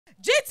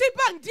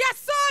GTBank, dear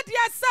sir.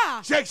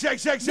 Shake.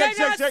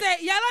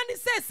 Yalani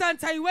says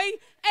Santa way.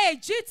 Hey,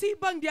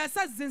 GTBank, dear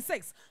sir,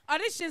 6.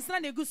 Auditions na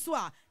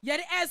negusua.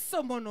 Yeri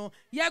somono.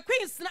 Ya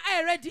queens na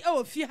ready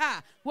oh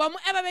fiha. Wamu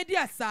ever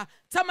mediasa.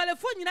 Tamale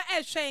phone na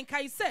shane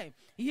kaise.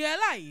 Ye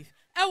live.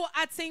 Ewo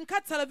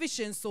Atinka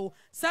television so.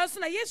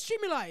 Samsung na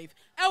stream live.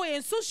 Ewo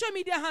in social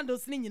media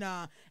handles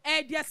nina.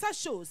 Dear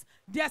shows.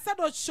 Dear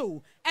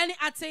show. Any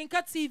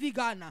Atinka TV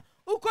Ghana.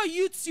 Uko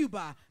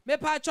YouTuber, me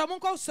pa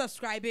chomunko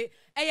subscribe it.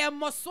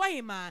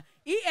 Moswahima,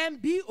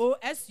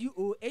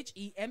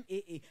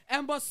 EMBOSUOHEMAA.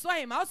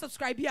 Moswahima, I'll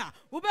subscribe ya.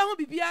 Ube hon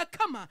bibia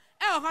kama.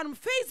 Han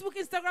Facebook,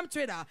 Instagram,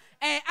 Twitter.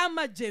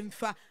 Ama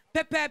Jemfa.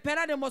 Pepe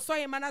pera de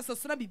Moswahima na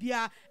sosuna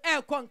bibia.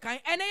 Konkan.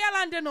 Ene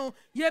yalande no.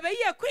 Yebe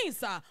ye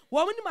queensa.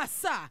 Wamuni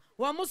masa.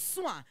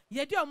 Wamuswa.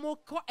 Yedi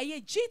omoko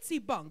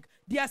GTBank.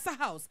 Diasa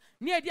house.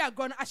 Near dia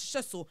gonna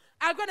ashishaso.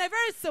 I'm gonna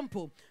very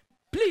simple.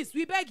 Please,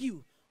 we beg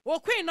you. O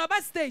queen no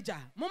backstage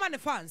mama ne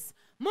fans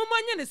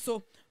mama nye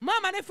so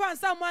mama ne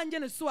fans am anye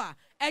ne so a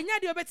enya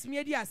de obetimi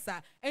edi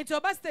asa enti o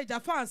backstage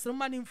fans no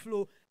man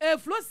flow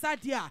flow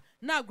sadia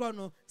na agro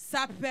no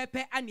sa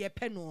pepe ane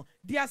epe no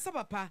di asa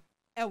papa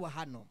e wo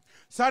ha no.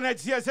 Sanet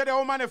here said the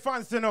woman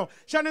fans,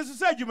 Shannon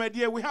said you my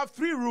dear, we have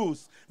 3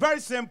 rules. Very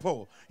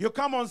simple. You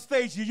come on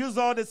stage, you use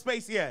all the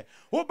space here.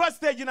 Who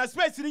backstage in a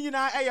space in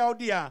our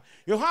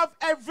you have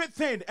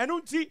everything. And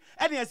unti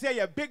and I say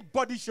a big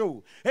body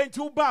show. And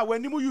two bar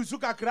when you use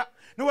kakra,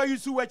 no you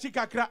su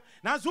chikakra.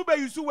 Now sube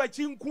you su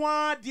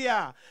chinkwa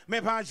dia.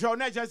 Me pan show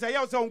nature say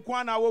you so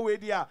kwana we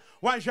dia.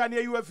 One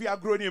shania you if you are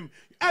grown.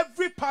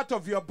 Every part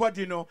of your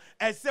body no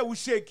and say we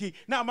shaky.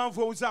 Now man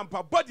for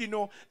example body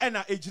no and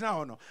a age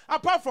now.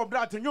 Apart from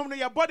that, you know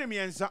your body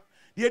means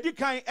the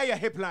kind a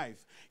hip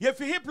life. If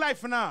you hip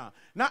life now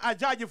I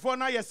judge you for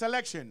now your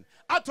selection.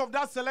 Out of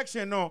that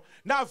selection, no,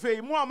 now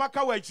for more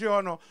maka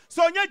no.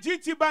 So on your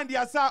GTBank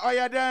yasa or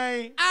your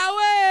day.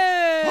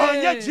 Away!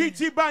 On your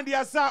GTBank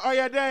yasa or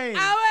your day.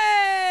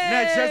 Away!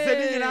 Next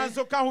year,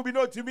 answer can be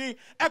know to me.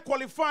 I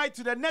qualify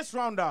to the next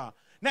rounder.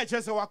 Next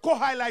year, our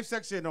high life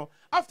section, no.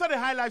 After the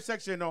high life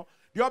section, no.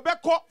 The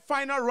Obeko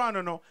final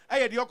round no,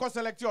 the Oko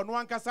selection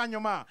one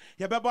Kasanyoma,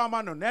 Yabeba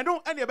Mano, Neno,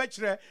 and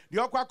Yabetre, the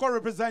Okako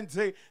represents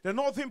the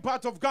northern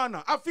part of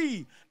Ghana.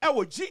 Afi,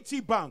 Ewo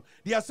GTBank,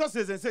 the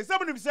associates and say,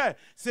 somebody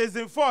says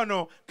in 4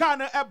 no,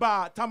 Kana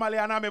Eba, Tamale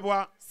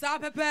Anameboa.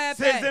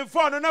 Says in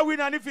 4 no, no win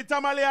and if it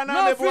Tamale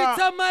Anameboa.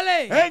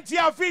 Tamale. And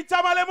Tiafi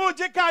Tamale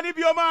Muji Kani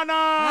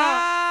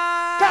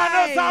Biomana.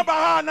 Kana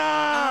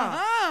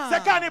Sabahana.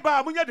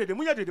 Sekaniba, Munya did.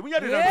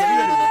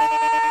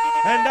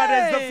 And that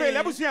is the fail.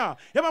 Ebusia,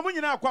 Yama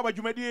Munya Kwaba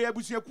Jumedi,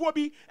 Ebusia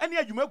Kuobi, and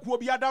Yajuma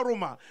Kuobi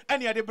Adaroma,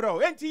 and Yadi Bro,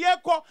 and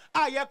Tieko,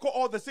 Ayako,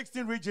 all the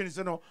 16 regions,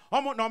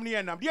 Homo Nomni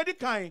and the other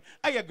kind,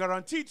 I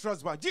guarantee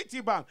trust by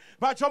GTBank,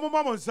 but Chomo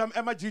Momonsam,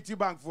 Emma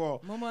GTBank for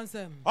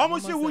Momonsam.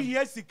 Almost who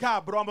hears the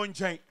car, Bromon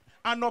Chain,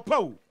 and no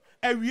po,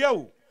 a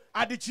Rio,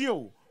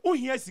 Adichio. Who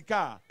hears the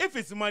car? If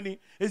it's money,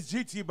 it's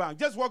GTBank.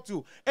 Just walk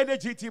to any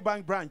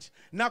GTBank branch.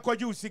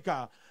 Nakoju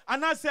Sika.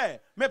 And I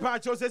say, me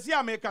pancho says,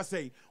 yeah, make us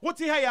say, what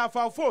you hear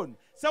for phone?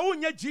 So,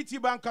 when your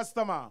GTBank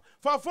customer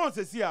for phone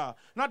says, yeah,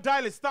 not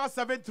dial star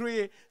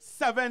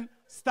 737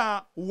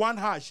 star 1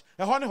 hash.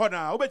 A honey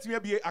hona, obey me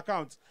be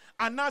account.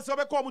 And now so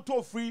we come to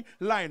a free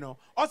line. Or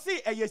see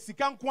a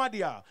Yesikan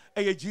Quadia,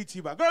 a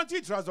GTBank.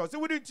 Guarantee trust us.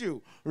 Wouldn't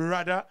you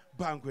rather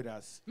bank with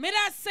us? May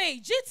I say,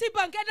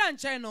 GTBank Edan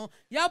channel,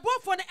 ya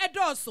both on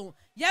Edoso,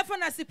 ya for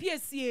Nasi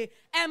PSCA,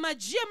 and my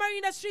GMR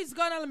Industries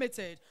Ghana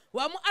Limited.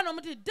 Wamu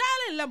anomated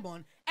darling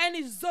lemon and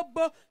is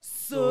zobo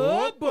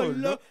so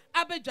bolo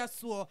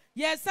abejaswo.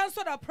 Yes, some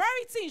sort of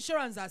priority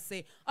insurance I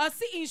say. Or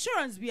see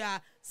insurance we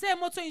are say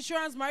motor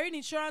insurance, marine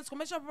insurance,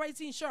 commercial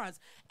property insurance.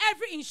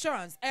 Every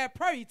insurance a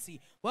priority.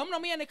 Wamu no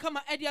me and come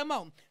at the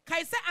amount.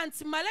 Kaisa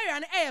anti-malaria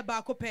and air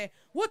bakope.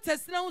 What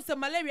test now say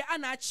malaria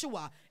and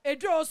achua. A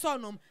draw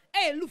sonum.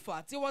 A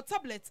lufa, your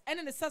tablet, and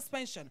in the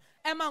suspension,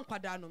 a man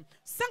quadanum.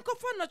 Sanko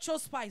for natural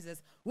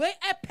spices, where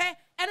a pe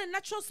and a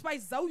natural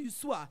spices out you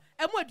swa,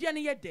 and what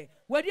diani yede,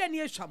 where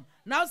diani sham,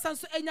 now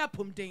sanso enya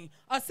pumding,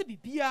 or sibi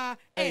bia,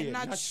 a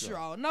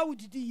natural. Now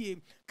did ye,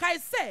 Kai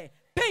say,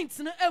 paint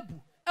no ebu,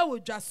 ewo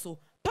jasso.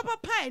 Papa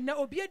pie na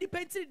obia di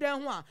painted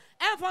down one,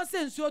 and for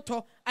sense your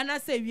to, and I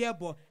say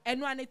yebo, and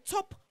one a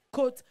top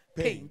coat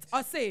paint.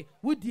 Or say,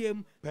 would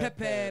you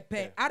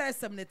pepe,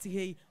 RSM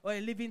neti or a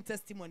living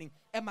testimony.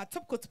 And my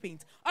top coat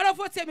paint. All of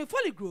what me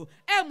fully grow.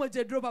 And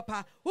mojedro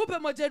papa. Upe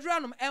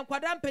mojedranum and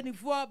quadam penny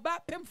for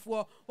back pem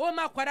for. Oh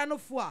my quadano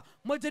for.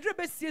 Mojedro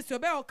besies your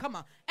bell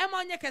kama. And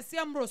my neck as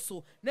yam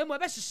rosso. Then my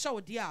best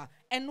show dear.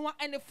 And one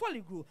and a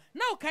fully grew.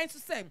 Now kind to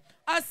say.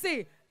 I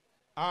say.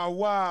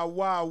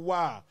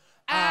 Wa.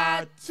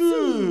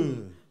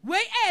 Two.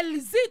 Way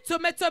LZ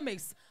tomato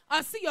mix.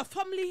 I see your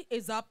family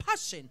is our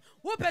passion.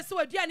 What person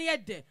would you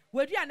need?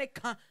 Would you need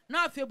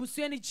now if you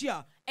busuani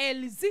chia?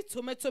 LZ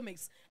tomato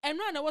mix. And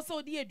when I was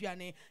so the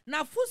Adriane,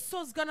 now food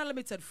source Ghana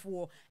Limited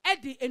for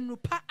Eddie and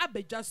Nupa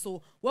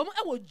Abejaso, when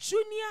I was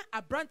junior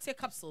a brand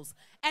capsules,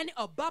 and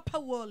a bapa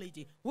war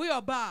lady. We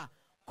are bar.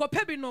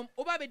 kopebinom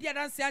oba be dia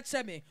dance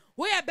ache me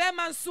we e be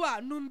man so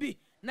a numbi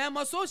na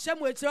mo so hye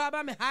mo echi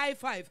aba me high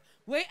five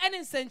we any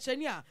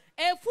senchani a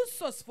e food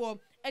source for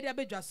e dia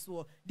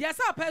bedwaso dia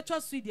sa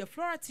petrol sweet dia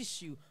floral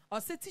tissue or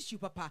say tissue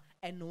papa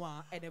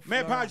enwa and a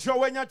me pa jo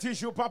wenya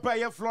tissue papa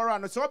ye flora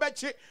no so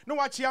bechi no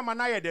wachi ama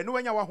na ye de no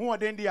wenya wa ho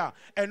oden dia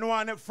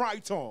enwa ne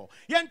frighton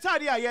ye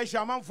ntade a ye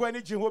hya manfo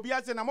ani ji ho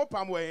bia se na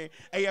mopam we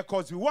ye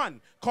cause we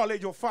one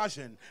college of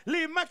fashion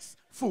Limax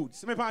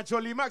Foods me pa jo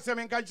Limax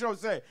me nka jiro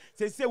se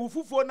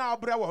wufufo na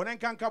abra wo ne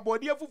nkanka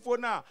body afufo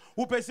na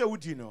wo pese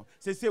wudi no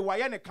se wa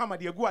ye ne kama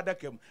de gu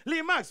adakam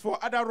Limax for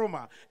other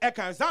Roma e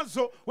kan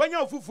sanso wenya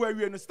wufufo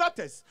awie no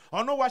status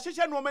ono wa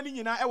hyehye no mani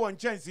nyina e won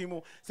chansi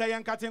mu se ye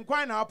nkate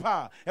nkwan na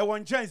apa e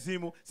won chansi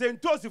mu se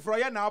ntosi fro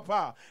ye na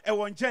apa e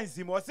won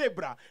chansi mu o se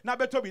bra na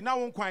betobi na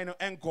won kwan no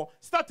enko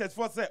status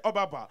for se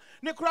obaba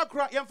ne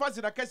kura ye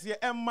mfasi da kese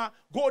emma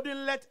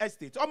Golden Let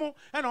Estate omo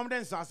e no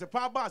mden sanse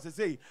pa ba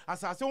se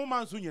asase wo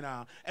manso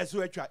nyina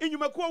eso atwa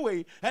enyumakuo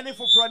we ene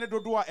foforo ne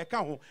dodo a eka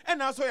ho e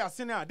na so ya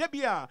sene a da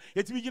bia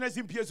yetimi gina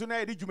simpie so na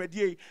ye de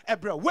dwumadie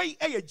ebra we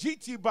eye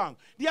GTBank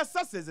their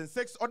success in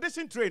 6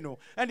 audition train no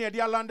ene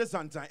ye land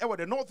santan e wo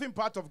the northern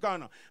part of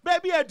Ghana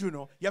baby edu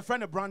no your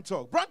friend brand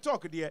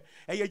talk de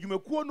eye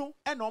dwumakuo no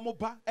ene omo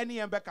ba ene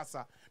ye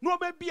bekasa no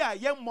ba bia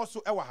ye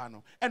mmoso e wa ha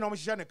no ene omo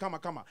hye ne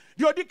kama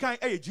de odi kan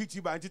eye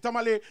GTBank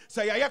Tamale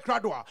say ya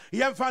krado a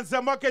ye mfa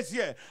nsemo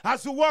kese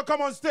as you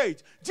welcome on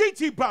stage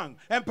GTBank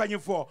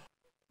empanyefo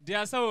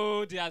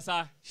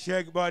Diasa.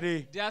 Shake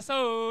body.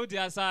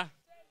 Diasa.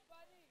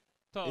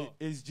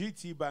 Is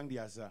GTBank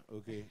Diasa?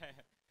 Okay.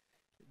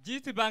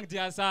 GTBank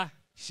Diasa.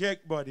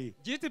 Shake body.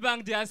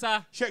 GTBank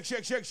Diasa.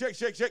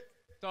 Shake.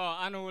 To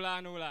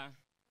anula.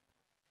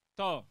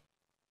 To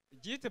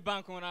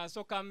GTBank ona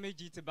so kam me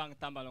GTBank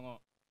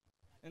tambalongo.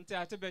 Nte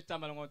atebe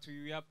tambalongo tu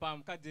ya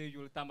pam ka de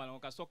yul tambalongo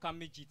ka so kam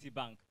me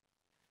GTBank.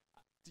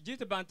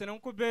 GTBank tenon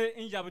ko be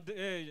injab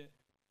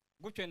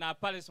gutwe na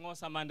palace ngo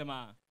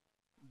samandema.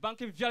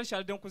 Banki vial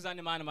shal don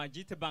kuzani manama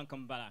GTBank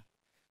mbala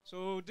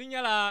so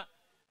dinyala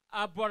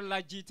abor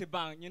la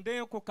GTBank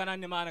nyinde ko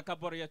kanani mana ka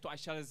bor yeto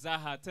ashal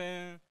zaha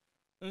ten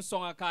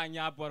nsonga ka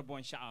nya bor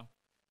bon sha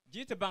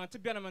GTBank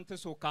tibiana man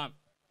so kam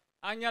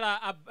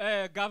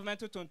anyala government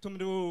to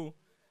tumdu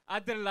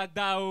adrla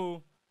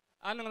dao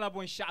anangla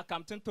bon sha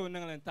kam tento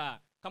nanglenta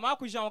kama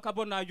ku jan ka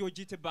bor na yo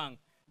GTBank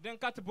den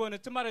kat bon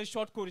timare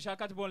short code sha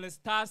kat bon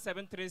star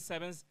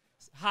 737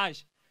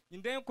 hash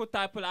Indem ko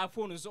type la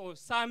phone zo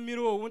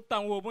samiro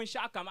wontan wo bon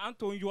shakam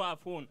anton yo a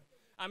phone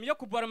am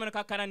yaku bor man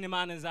ka kana ni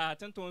man za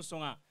tanton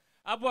songa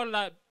abor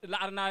la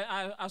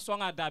arna a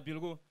songa da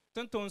bilgo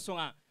tanton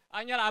songa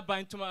anyala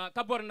abantuma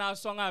ka bor na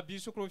songa bi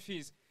sukro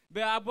fees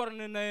be abor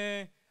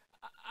ne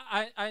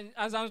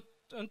azan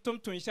tum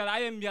shala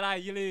ayem yala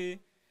yile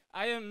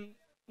ayem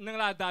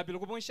nangla da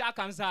bilgo bon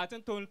shakam za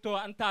tanton to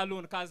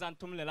antalon ka zan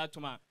tum le la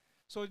tuma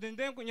so den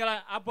ko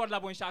nyala abor la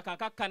bon shakam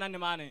ka kana ni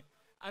man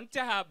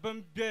anta ha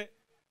bambe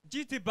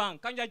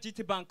GTBank kanja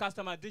GTBank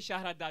customer de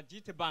shahra da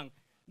GTBank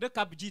de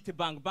kap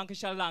GTBank bank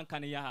shalan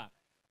kan ya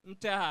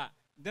nta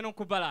denon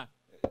ko bala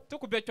to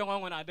ko be tongo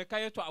ngona de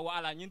kayeto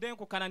awala nyinde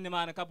ko kanan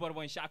man ka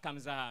borbon shakam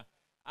za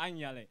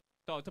anyale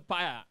to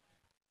paya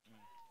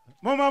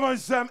mama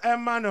sam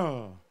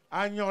emano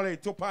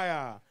anyole to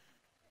paya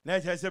na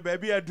se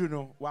baby adu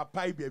no wa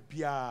pai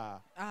bia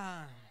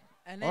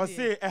o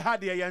se e ha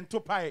de ye to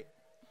pai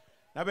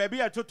na baby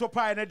e to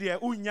pai na de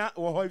unya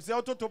wo ho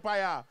se to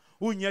pai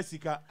unya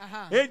sika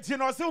enti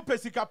no se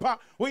upesika pa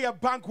we your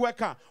bank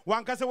worker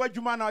wan ka se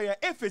wadwuma na your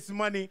efes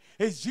money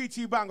is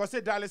GTBank o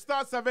se dial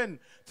star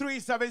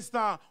 737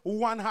 star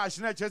 1 hash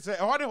na chese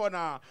hode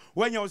hona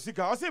when you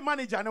sika o se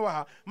manager ne wa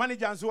ha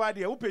manager so ade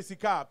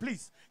upesika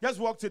please just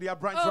walk to their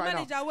branch right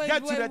manager, now wait,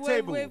 get to the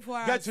table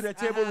get to the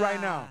table right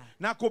now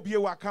na ko bie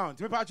account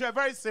me pa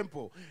very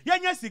simple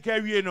yenya sika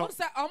wie no o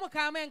se o mo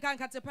ka me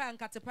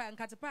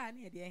nkatepa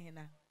na de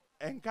hena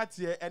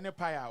enkatie ene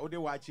paya ode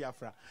wachi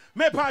afra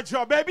me pa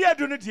jo baby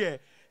edu no de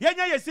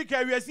yenya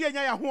yesika wiase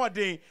yenya ya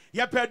hoɔden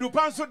ye pedu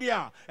panso de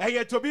a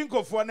eye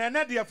tobinko fo na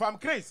ene de fam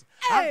Chris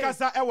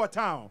ankasa e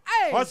town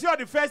o se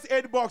the first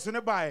aid box ne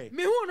buy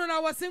me hu no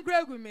na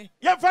wasinkra gu me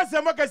ye first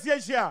mo kasi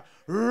ahia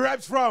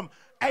reps from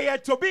eye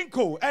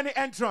tobinko any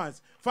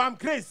entrance fam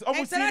Chris o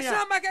mu senior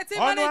international marketing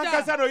manager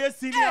ankasa do ye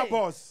senior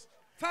boss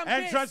fam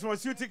entrance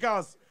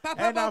pharmaceuticals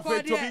and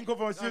after tobinko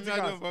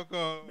pharmaceuticals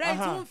right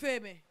tu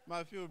feme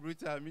ma feel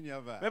brutal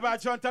miniava me ba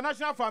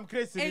international farm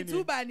Chris ni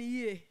tu ba ni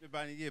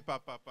ye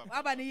papa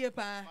aba ni ye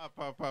pa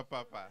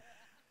papa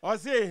o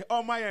say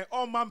o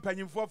man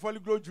panyimfo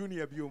Foligro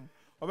junior biom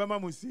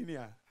obema mu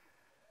senior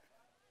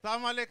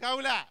Tamale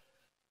kaula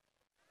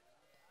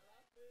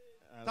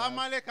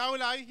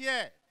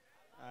here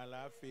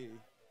alafi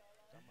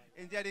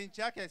India in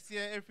check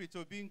every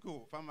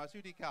Tobinko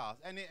pharmaceuticals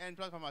any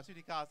entrance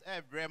pharmaceuticals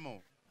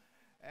bremo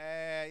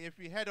if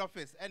we head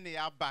office any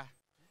abba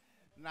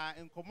na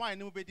nkomo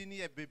ene ubedi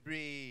ni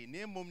bebre na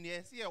emom ne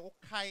ese ye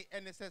wokai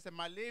ene sese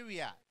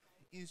malaria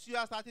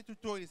insu started to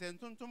to is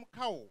entuntum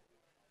kawo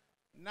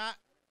na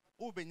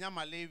ubenya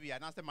malaria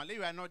na se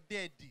malaria no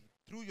dead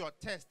through your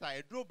test,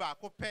 I drove back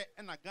up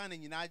and a gun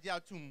in Nigeria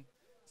tomb.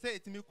 Say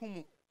it to me,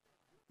 kumu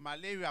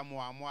malaria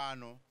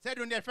moano. Said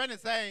when their friend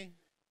is saying,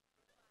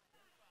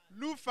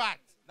 Lufat,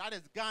 that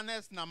is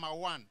Ghana's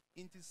 #1.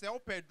 Into se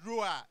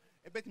opedroa,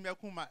 a bit me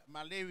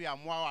malaria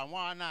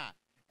moana,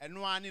 and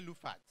no any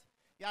Lufat.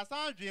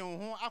 Yasan dream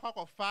home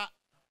aqua fat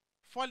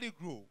folly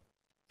grow.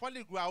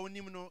 Folly grow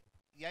nimno,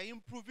 ya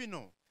improving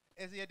no.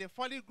 As ye the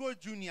folly grow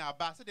junior,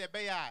 bass de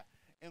bear,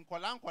 and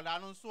Colan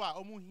so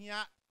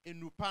omuhia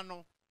in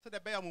Lupano, so the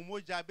bear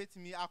mumoja bet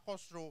me a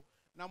costro,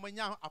 na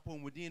mwanya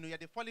upon within ya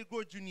the folly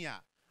grow junior,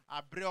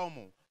 a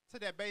breomo, so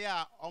the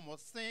bear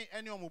almost say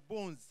any of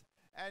bones,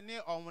 any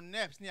of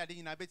nerves near the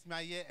inabit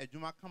my year a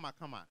juma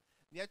kama.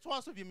 Near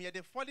twice of him,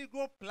 the folly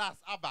grow plus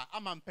abba,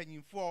 I'm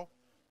penning for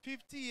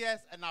 50 years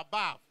and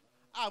above.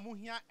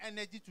 Amuhia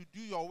energy to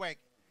do your work.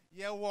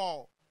 Ye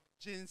wo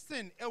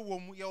ginseng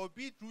ewom, ye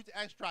beetroot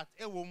extract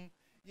ewom,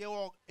 ye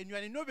wo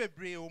enuane no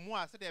bebre omu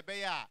a se de be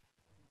ya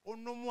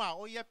onomu a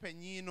oye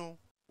panyino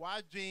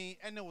wa dwen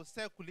ene wo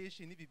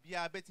circulation ni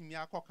bibia betimi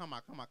akọ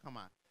kama.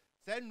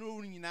 Se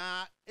no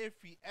nyina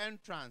efi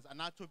entrance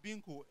ana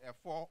Tobinko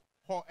efo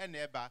ho ene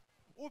eba.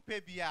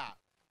 Upe bia,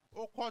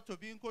 okọ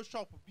Tobinko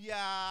shop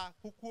bia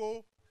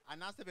kukuo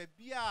ana se be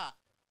bia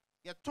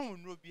ye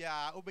ton no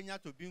bia obenya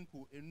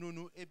Tobinko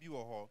enunu ebi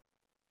wo ho.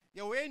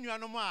 Ye we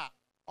enuanom a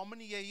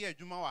omni ye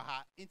adwuma wa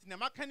ha inti na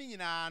maka ni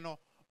nyina no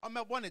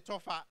omebo ne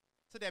tofa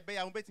se de be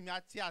ya mo betimi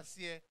ate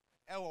ase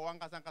e wo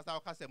wankasa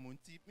okasa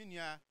munti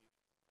menua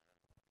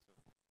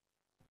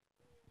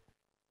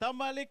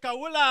Tamale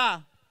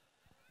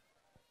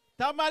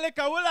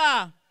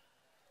kawula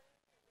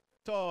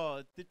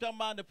to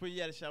titama de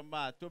poyer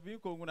shama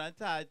Tobinko nguna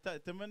ta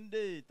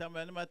temende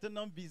tamale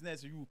maintenant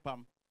business you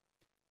pam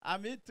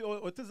amit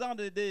otizan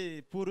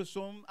de pour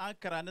som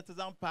ankara ne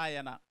tizan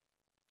payana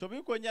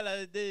Tobinko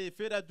nyala de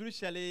fera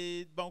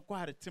durshale banko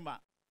hartima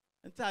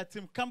nta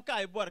tim kam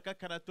ka ibor ka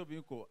kana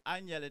Tobinko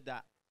anyele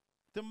da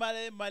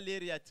timale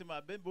malaria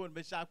tima ben bon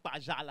be sha pa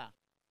jala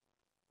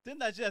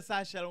tinda je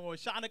sa shalongo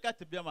shana ka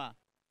tibema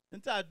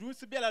nta du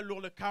sibela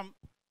lorle kam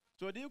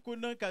to di ko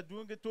nan ka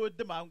du to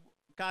dema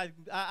ka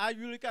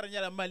ayul kar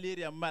nyala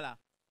malaria mala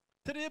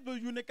tribu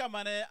yunika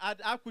mane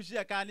akuji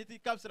ka niti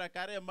kapsra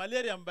kare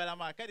malaria mbala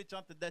ma ka di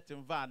chante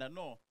datin vana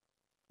no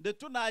de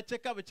tuna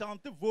cheka be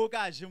chante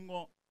voga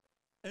jimgo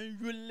en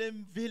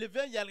yulem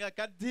vilve yalga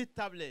ka di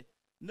table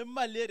ne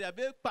malaria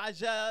be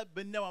paja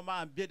benne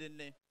ma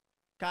bedene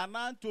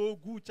kana to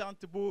gu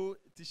chante bo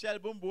tishel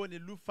bombo ni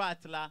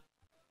lufat la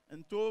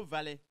nto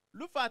vale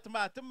lufat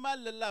ma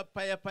tmal la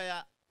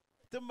paya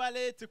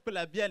tmale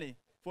tikula biene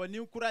fo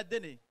ni kura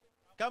dene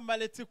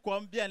kamale ti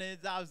kom biene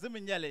za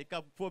ziminyele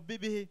ka fo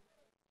bibi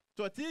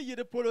to ti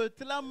yide polo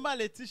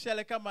tlamale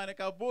tishel kamane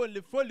ka bo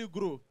le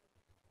foligro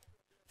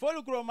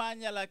ma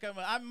nyala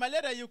kama am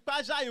malaria yu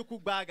paja yu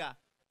kugbaga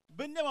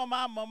benne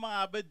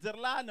mama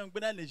abedirla nan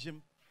gbina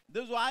nejim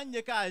dezo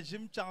anye ka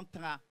jim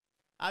chantanga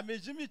ame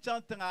jimi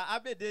chantanga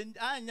abede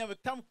anya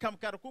kam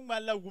kar kuma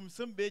la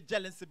wumsum be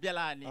jalens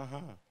belani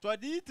to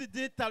di ti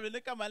di tawle ne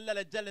kama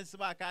la jalens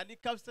ma ka di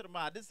kapsir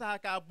ma di sa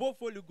ka bo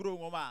foli gro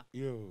ngoma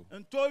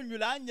nto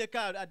nyula anye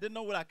ka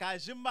adena wura ka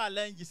jimma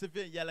lan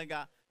yisfe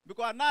yalanga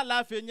because na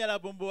la fe nyala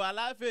bombo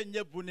ala fe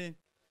nyebune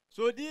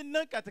so di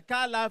nan ka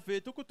ta la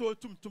fe tukuto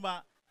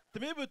tumtuma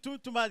timibu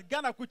tumtuma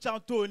gana ku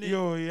chantoni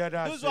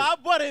duzo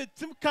abore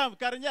tim kam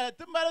karnya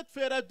timara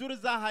fera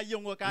durza ha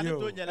yongo ka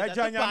to nyala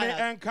da nyame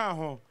enka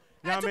ho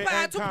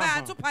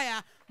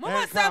tupaya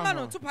mama sama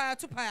no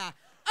tupaya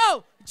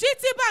oh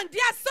GTBank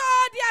dia so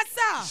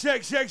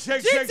shake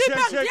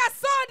GTBank dia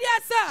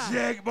so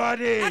shake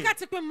body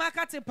akatikwe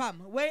market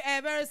pam we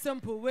very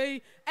simple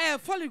we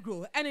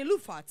foligro and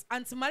lufat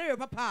anti-malaria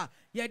papa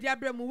ye dia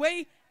brem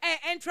we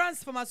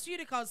entrance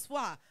pharmaceuticals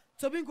for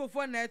Tobinko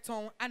for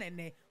neton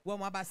anene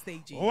wama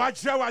stage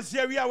watch was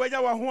here we are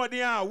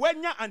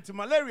wenya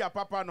anti-malaria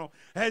papa no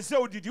say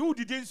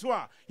udidi so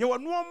a ye wo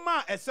no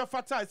ma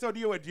esafata say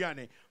odi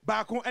aduane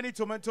ba ko any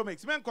tomato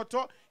mix men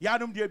koto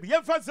yanum de bi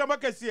yemfa sema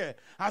kese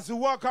as we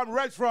welcome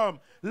right from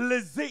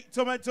Lizzie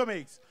tomato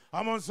mix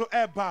amon so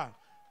eba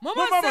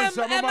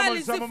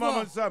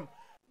mama sam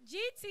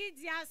GT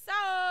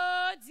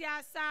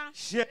diasa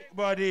shake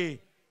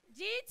body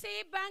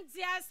GTBank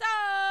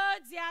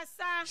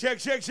diasa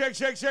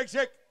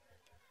shake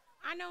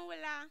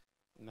Anowila.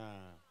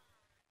 Nah.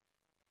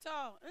 So,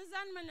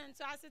 Nzanman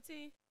to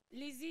Asity,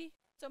 Lizzie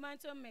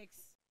Tomato Mix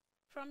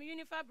from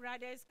Unifa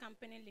Brothers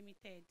Company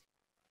Limited.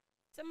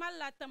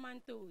 Tamala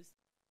tomatoes.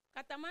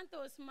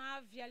 Catamantos ma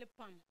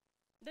vielipum.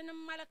 Then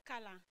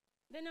malakala.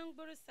 Then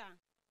burusa.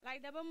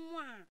 Like the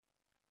bamwa.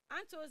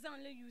 Antos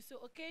only use so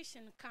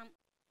occasion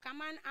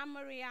Kaman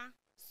Amaria,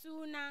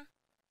 Suna,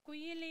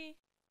 Kuyili,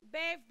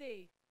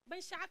 birthday.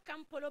 Bensha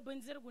Campolo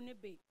Bunzer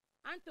Gunebe.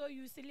 Anto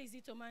use Lizzie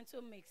Tomato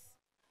Mix.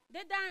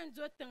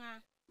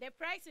 The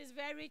price is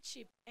very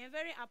cheap and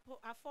very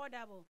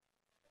affordable.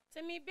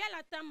 To me,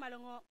 Bella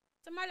Tamalongo,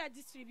 Tamala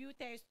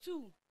distributors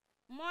too,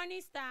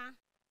 Morning Star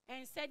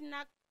and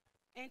Sednak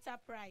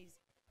Enterprise.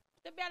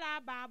 The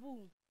Bella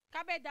Babu,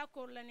 Kabeda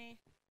Korlane,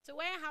 to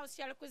warehouse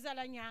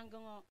Shalkuzala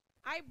Nyango,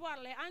 I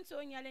bought le anto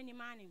nyale ni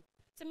mani.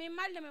 To me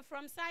madam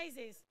from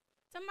sizes.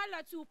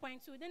 Tamala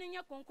 2.2, then in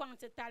your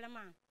conquant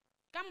talama.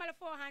 Kamala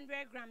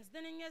 400 grams,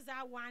 then in your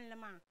za 1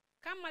 lama.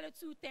 Kamala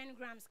 210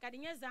 grams,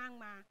 kadinya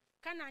zangma.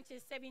 Kananche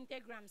 70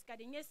 grams,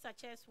 kadinya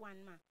such as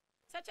 1 ma.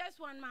 Such as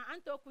 1 ma,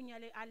 anto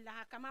kunyale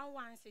Allah, kama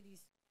 1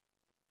 cities.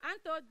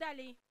 Anto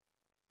dali,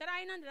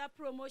 try the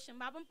promotion,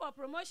 babum for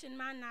promotion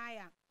man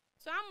naya.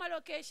 So I'm my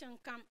location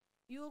come,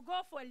 you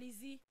go for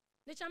Lizzie.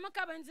 The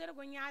chamaka banzer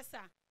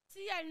gunyasa.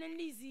 See ya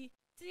Lizzie,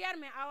 see ya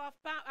me our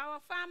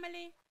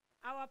family,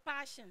 our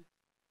passion.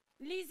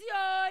 Lizzie,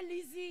 oh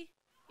Lizzie,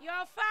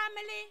 your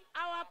family,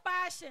 our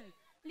passion.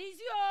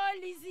 Lizzie, oh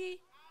Lizzie,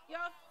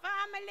 your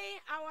family,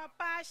 our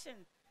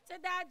passion. So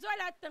that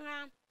Zola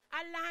Tanga,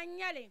 Allah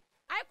Nyale,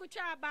 I could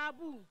try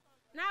Babu.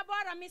 Now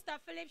bought a Mr.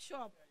 Philip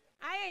shop.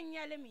 I ain't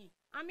yelling me.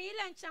 I'm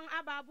Ilan Chang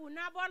Ababu,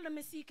 now bought the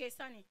Mesike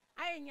Sunny.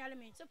 I ain't yelling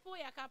me. So pull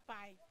your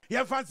capai.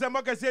 Yeah, fancy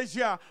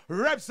Mokasia,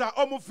 Repsa,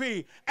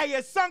 Omufi, a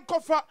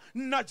Sankofa,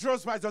 natural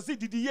spice, or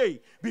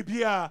CDDA,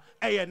 Bibia,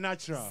 a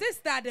natural.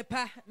 Sister de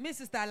pa,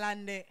 Mrs.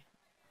 Talande.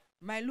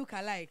 My look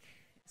alike,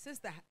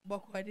 sister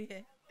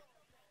Bokwadi.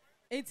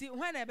 It's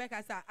when I back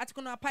as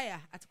Atkuna Paya,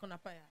 Atkuna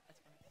Paya.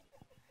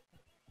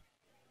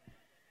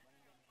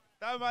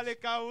 Tamale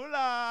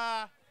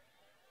kaula.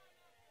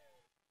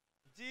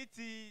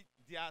 GT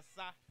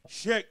diasa.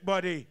 Shake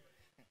body.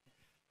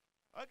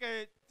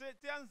 Okay,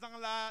 tian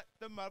zangla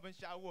the Marvin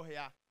Shawo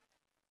here.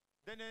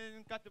 Then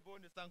in Catabo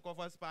the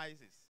Sankofa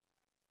spices.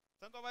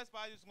 Sankofa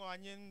spices no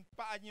onion,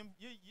 pa onion,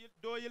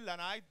 do you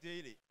lanai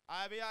daily.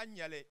 I be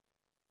anyale.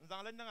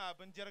 Zangla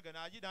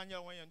Benjergana, you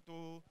Daniel Wayan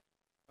to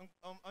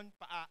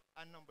pa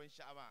and number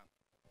shawa.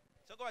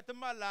 So go at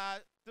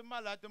Tamala,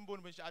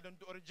 Tumbun, which I don't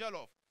do or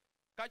jello.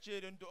 Catch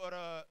it into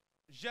or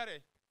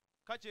jerry.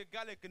 Catch a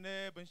gallic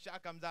neb and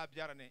shakams up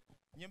jarane.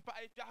 Yimpa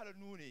Jahal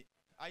Nooney.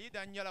 I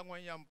Daniel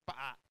Wayam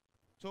pa.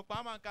 So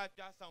Pama cat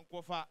some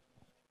kofa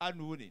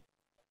anuni.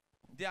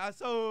 They are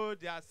so.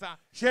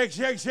 Shake,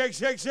 shake, shake,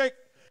 shake, shake.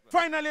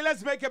 Finally,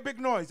 let's make a big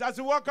noise as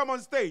we welcome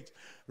on stage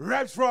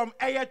reps from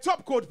a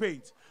top coat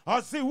paint.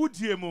 I'll see who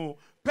DMO.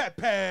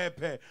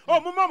 Pepe. Oh,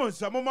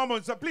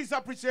 Mumamonsa, please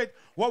appreciate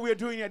what we're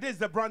doing here. This is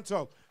the brand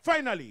talk.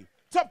 Finally,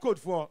 top coat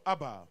for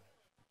Abba.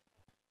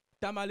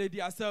 Tamale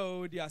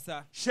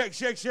diasa. Shake,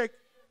 shake, shake.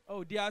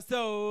 Oh,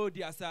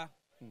 diasa.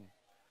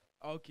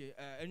 Okay,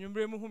 and you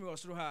remember whom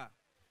was through her.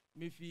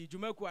 Mifi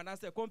Jumeku and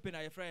as a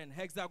company, a friend,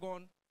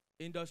 Hexagon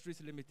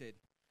Industries Limited.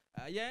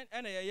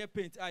 And a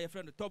paint, I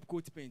friend the top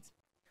coat paint.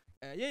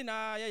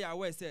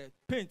 Where say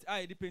paint,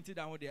 I painted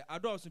down there. I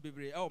don't also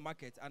be our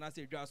market, and I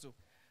say Jasso.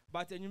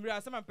 But you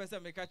remember some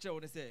person may catch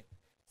what they say.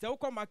 So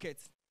come market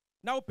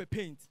now pay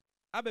paint.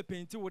 I be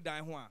paint with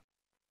die one.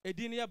 A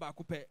dinner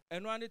bakupe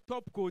and one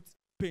top coat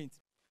paint.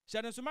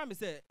 Shannon Sumami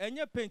say, and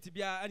your paint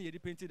be and you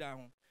painted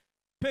down.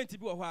 Paint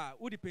be a while,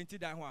 would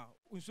painted down one.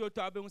 Unso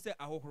to say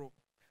a whole.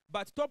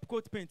 But top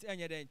coat paint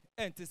and then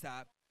enter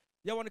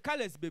ya want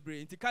colors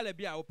baby into color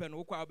be open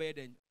okwa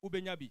beden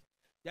ubenyabi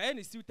ya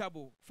any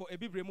suitable for a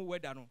bibremu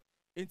weather no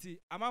enti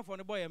amount for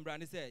the boy and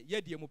brand say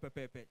ye die mu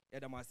pepepe ya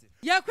damase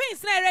ya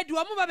queens na ready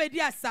wo mu be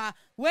asa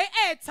we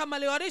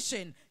Tamale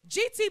audition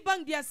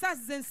GTBank dia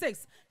season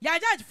 6 ya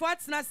judge for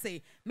atna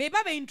say me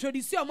ba be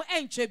introduce you mu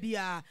enche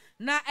bia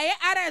na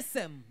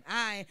RSM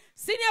ai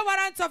senior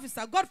warrant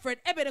officer Godfred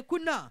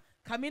Ebenekuna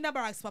Kamina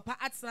Barracks Papa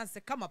Atna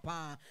se come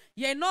upon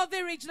ye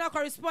northern regional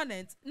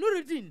correspondent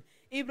Nuruddin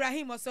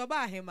Ibrahim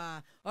Osoba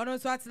Hema, ono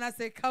so atna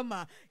se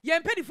kama. Ye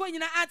mpedifo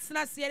nyina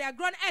atna se ya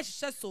grown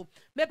ehye so.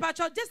 Me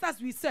patcho just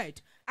as we said,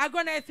 I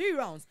grown 3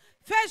 rounds.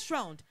 First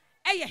round,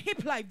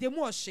 hip life de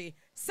muoshe.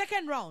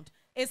 Second round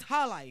is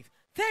high life.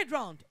 Third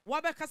round,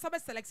 wabe kasabe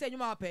select say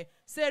nyuma ape,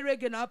 say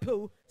reggae na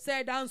ape,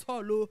 say dance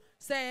hall,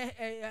 say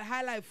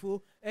high life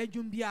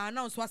jumbia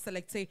announce wa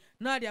select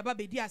na dia ba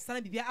be dia sana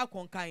bibia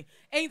akonkan.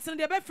 Entin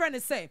de be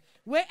friend say,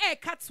 we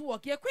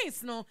catwalk ye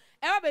queens no,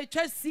 e ba be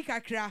twa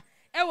sika kra.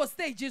 Ewo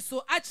stage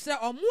so actually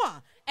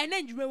omwa and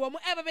then you will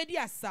ever be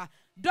asa.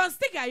 Don't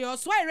stick at your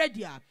sway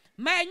ready.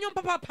 My new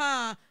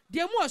papa,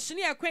 dear more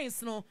shiny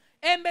queens no,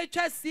 and be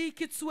just see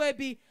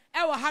kitswebi,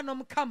 ewa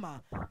hanom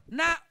kama.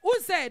 Na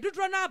uze, do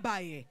drona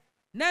by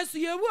Nansu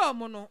ye wo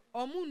mono,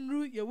 or moon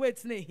ru ye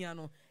wait ne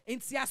hiano,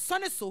 inti ya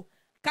sonne so,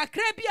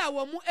 kakrebia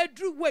wamu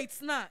edru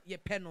waits na ye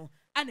peno,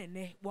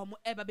 anene wamu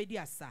ever be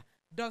asa.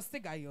 Don't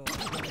stick at your.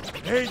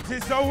 It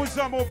is always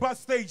a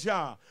stage,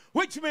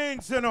 which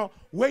means,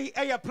 we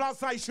a plus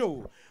size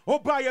show. Oh,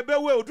 by a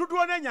bewell, do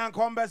one and young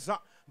conversa,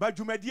 but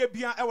you may dear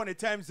be on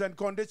terms and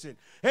condition.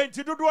 And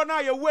to do one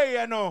eye away,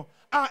 a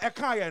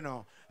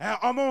kayano,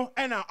 Omo,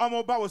 and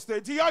Omo Bow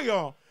State,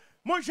 yo.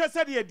 Monsieur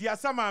said, dear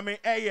Sama me,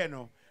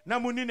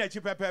 Namunina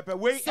Chipepe,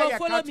 way a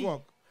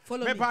catwalk.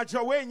 Follow me, patch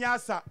your way,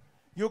 Yasa.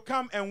 You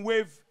come and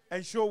wave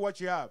and show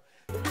what you have.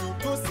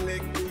 Too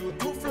slick, you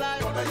too fly.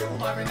 What are you,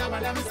 mommy? Now,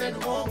 madam, said,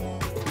 oh.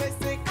 They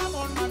say, come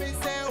on, mommy,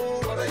 say,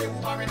 oh. What are you,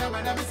 mommy? Now,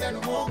 madam, said,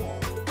 oh.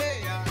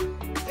 Hey,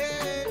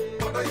 hey.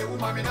 What are you,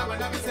 mommy? Now,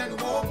 madam, said,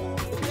 oh.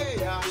 Hey,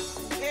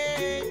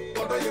 hey.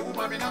 What are you,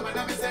 mommy? Now,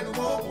 madam, said,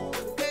 oh.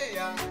 Hey,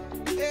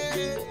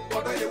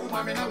 Odo ye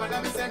woman na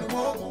madam say no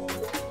more.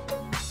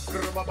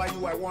 Baba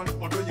you I want.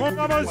 Odo ye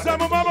Mama,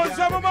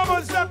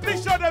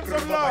 please show them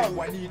some love.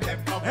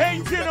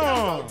 Hey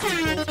Tino.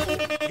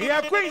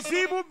 Yeah, Queen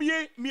Sibu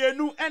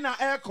mienu ena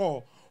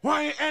echo.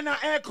 Why ena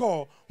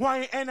echo?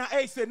 Why ena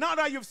ace? Now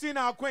that you've seen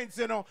our queens,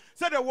 you know,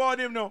 say the word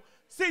him no.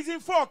 Season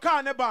 4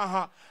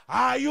 Carnebaha.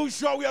 Are you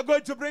sure we are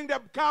going to bring the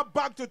car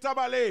back to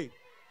Tamale?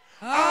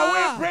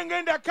 Are we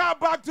bringing the car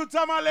back to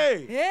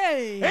Tamale?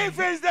 Hey. If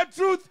it's the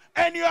truth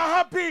and you are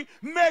happy,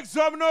 make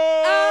some noise.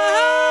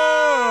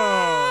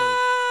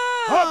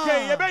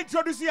 Okay, you may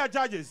introduce your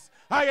judges.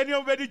 I am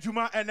your ready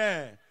Juma and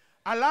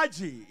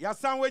Alaji, your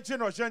sandwich in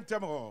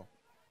Oshentemo.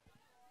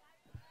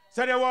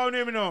 Say the word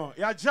name no.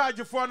 Your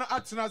judge for no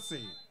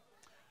atnasi.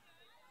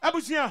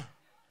 Abusia.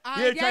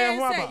 You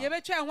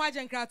better try and watch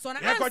and crack on.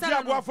 You better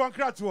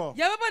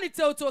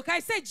tell I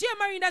say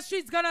GMR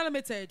Industries Ghana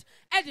Limited.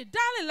 Eddie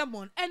Darling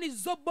Lemon and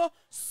Zobo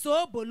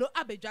so bolo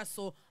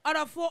abejaso.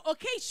 Or for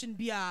occasion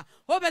bia.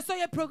 Hobe so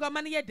your program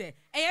and yede.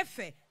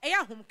 Efe.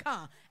 Eya home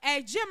car.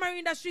 GMR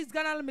Industries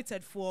Ghana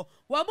Limited for.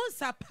 Wamun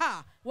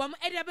sapa. Wam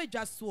Eddie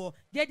abejaso.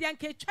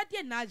 Yedianke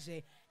chadye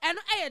naje. And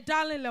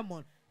Darling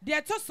Lemon. The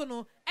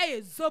atosono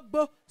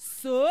zobo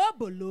so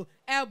bolo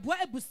boa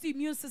ebusi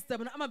immune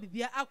system na ama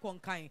bibia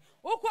akonkan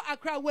okwa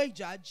akra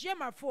wager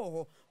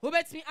GMR4 who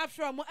bet me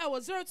after mo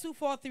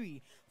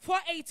 0243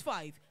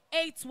 485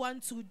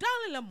 812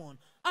 Darling Lemon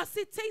I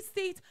see taste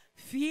it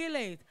feel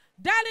it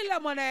Darling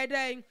Lemon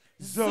edeng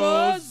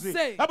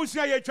zoze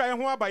abusia ye twa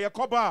ho aba ye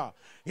koba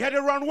ye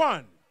the round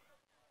 1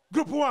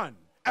 group 1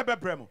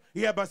 ebebremo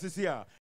ye basisia